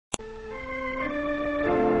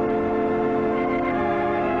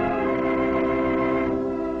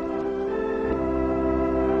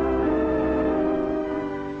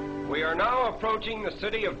approaching the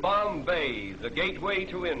city of Bombay, the gateway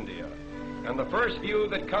to India. And the first view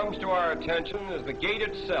that comes to our attention is the gate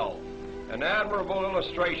itself, an admirable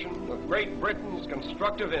illustration of Great Britain's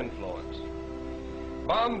constructive influence.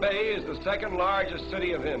 Bombay is the second largest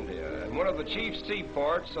city of India and one of the chief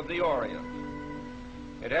seaports of the Orient.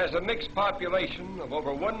 It has a mixed population of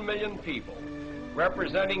over 1 million people,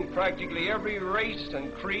 representing practically every race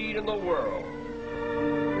and creed in the world.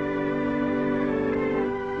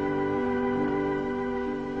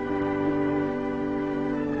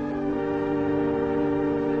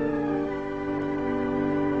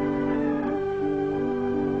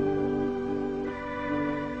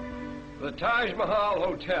 The Taj Mahal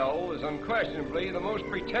Hotel is unquestionably the most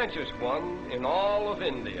pretentious one in all of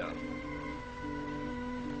India.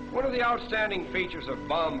 One of the outstanding features of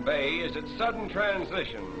Bombay is its sudden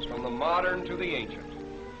transitions from the modern to the ancient.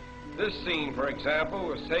 This scene, for example,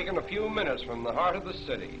 was taken a few minutes from the heart of the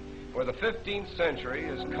city, where the 15th century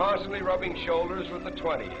is constantly rubbing shoulders with the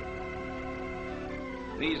 20th.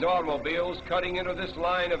 These automobiles cutting into this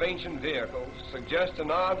line of ancient vehicles suggest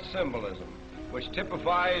an odd symbolism which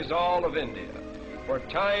typifies all of India, for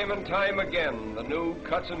time and time again the new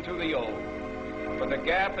cuts into the old. But the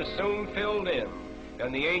gap is soon filled in,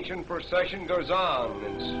 and the ancient procession goes on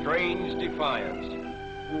in strange defiance.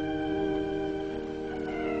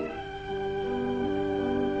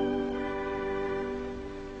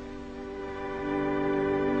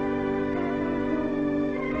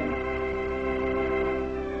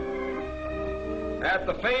 At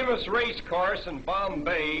the famous race course in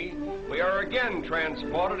Bombay, we are again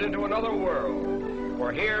transported into another world,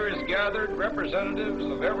 for here is gathered representatives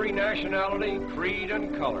of every nationality, creed,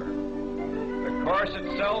 and color. The course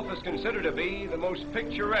itself is considered to be the most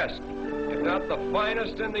picturesque, if not the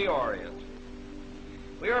finest in the Orient.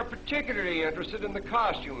 We are particularly interested in the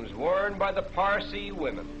costumes worn by the Parsi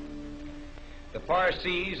women. The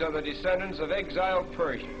Parsis are the descendants of exiled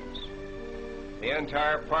Persians. The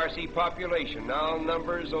entire Parsi population now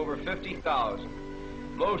numbers over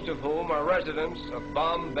 50,000, most of whom are residents of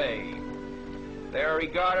Bombay. They are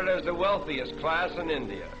regarded as the wealthiest class in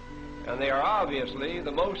India, and they are obviously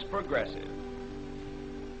the most progressive.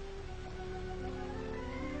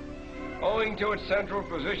 Owing to its central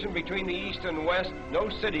position between the East and West, no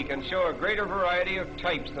city can show a greater variety of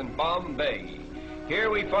types than Bombay. Here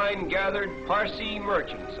we find gathered Parsi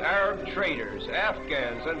merchants, Arab traders,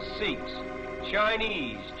 Afghans and Sikhs,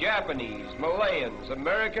 Chinese, Japanese, Malayans,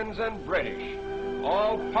 Americans, and British,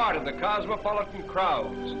 all part of the cosmopolitan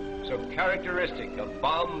crowds so characteristic of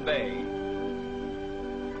Bombay.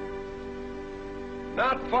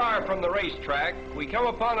 Not far from the racetrack, we come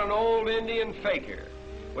upon an old Indian fakir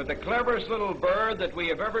with the cleverest little bird that we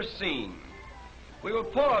have ever seen. We will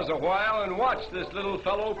pause a while and watch this little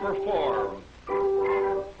fellow perform.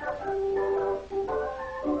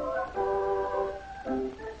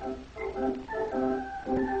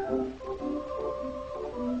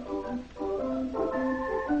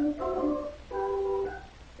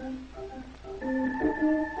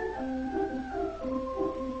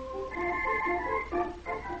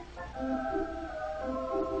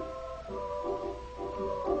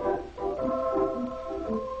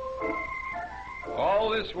 All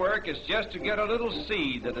this work is just to get a little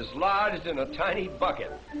seed that is lodged in a tiny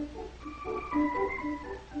bucket.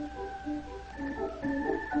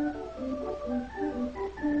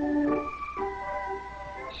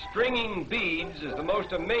 Stringing beads is the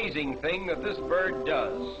most amazing thing that this bird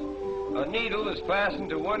does. A needle is fastened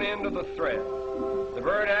to one end of the thread. The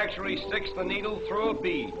bird actually sticks the needle through a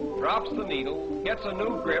bead, drops the needle, gets a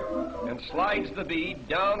new grip, and slides the bead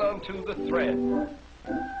down onto the thread.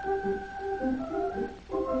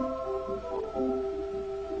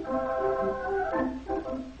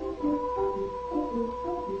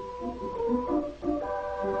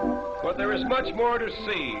 But there is much more to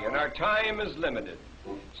see, and our time is limited.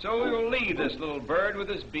 So we will leave this little bird with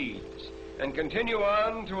his beads and continue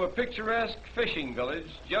on to a picturesque fishing village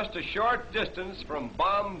just a short distance from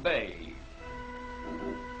Bombay.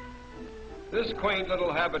 This quaint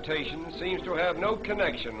little habitation seems to have no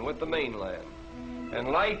connection with the mainland, and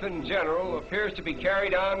life in general appears to be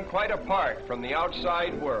carried on quite apart from the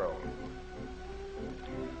outside world.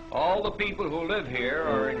 All the people who live here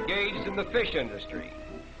are engaged in the fish industry,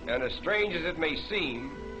 and as strange as it may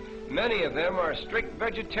seem, many of them are strict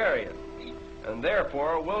vegetarians and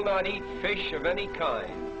therefore will not eat fish of any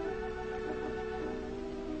kind.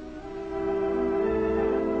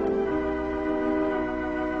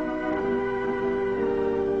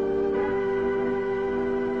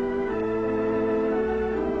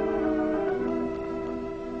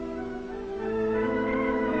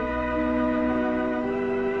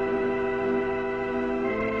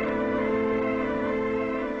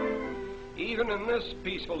 Even in this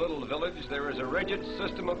peaceful little village, there is a rigid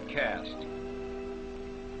system of caste.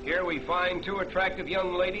 Here we find two attractive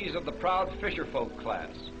young ladies of the proud fisherfolk class.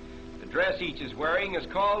 The dress each is wearing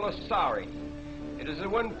is called a sari. It is a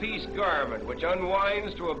one-piece garment which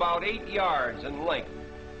unwinds to about 8 yards in length.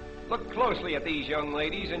 Look closely at these young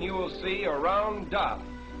ladies and you will see a round dot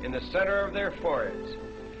in the center of their foreheads.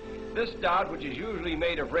 This dot, which is usually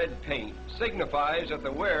made of red paint, signifies that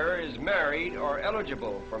the wearer is married or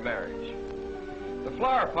eligible for marriage. The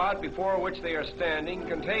flower pot before which they are standing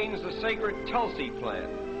contains the sacred Tulsi plant,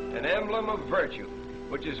 an emblem of virtue,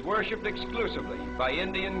 which is worshipped exclusively by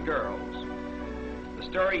Indian girls. The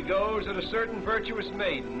story goes that a certain virtuous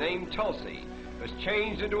maiden named Tulsi was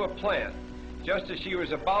changed into a plant just as she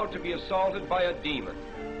was about to be assaulted by a demon.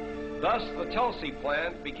 Thus, the Tulsi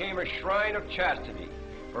plant became a shrine of chastity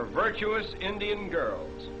for virtuous Indian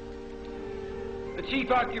girls. The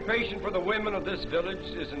chief occupation for the women of this village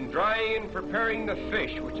is in drying and preparing the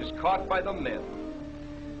fish which is caught by the men.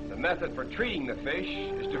 The method for treating the fish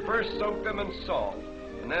is to first soak them in salt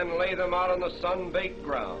and then lay them out on the sun-baked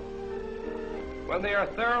ground. When they are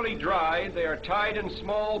thoroughly dried, they are tied in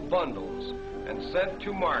small bundles and sent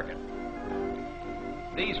to market.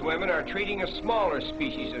 These women are treating a smaller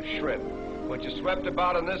species of shrimp, which is swept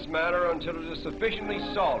about in this manner until it is sufficiently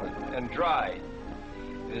salted and dried.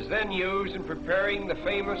 It is then used in preparing the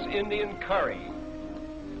famous Indian curry.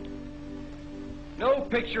 No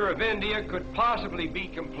picture of India could possibly be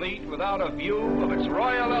complete without a view of its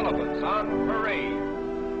royal elephants on parade.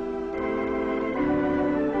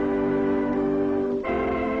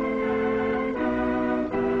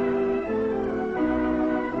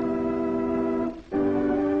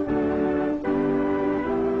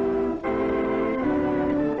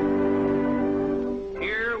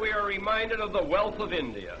 Of the wealth of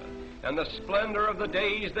India and the splendor of the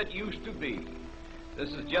days that used to be. This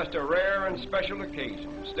is just a rare and special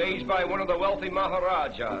occasion, staged by one of the wealthy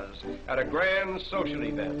Maharajas at a grand social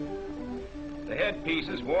event. The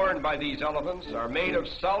headpieces worn by these elephants are made of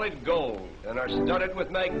solid gold and are studded with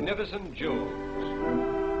magnificent jewels.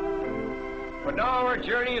 But now our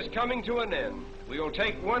journey is coming to an end. We will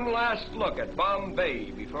take one last look at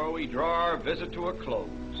Bombay before we draw our visit to a close.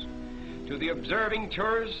 To the observing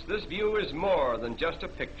tourist, this view is more than just a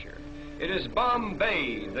picture. It is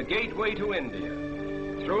Bombay, the gateway to India.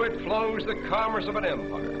 Through it flows the commerce of an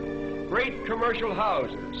empire. Great commercial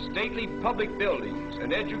houses, stately public buildings,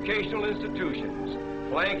 and educational institutions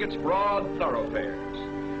flank its broad thoroughfares.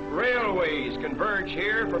 Railways converge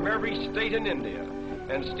here from every state in India,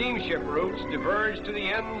 and steamship routes diverge to the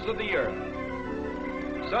ends of the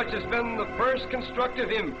earth. Such has been the first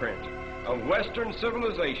constructive imprint of Western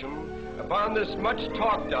civilization upon this much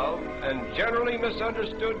talked of and generally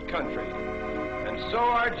misunderstood country. And so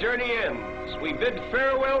our journey ends. We bid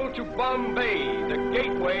farewell to Bombay, the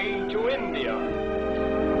gateway to India.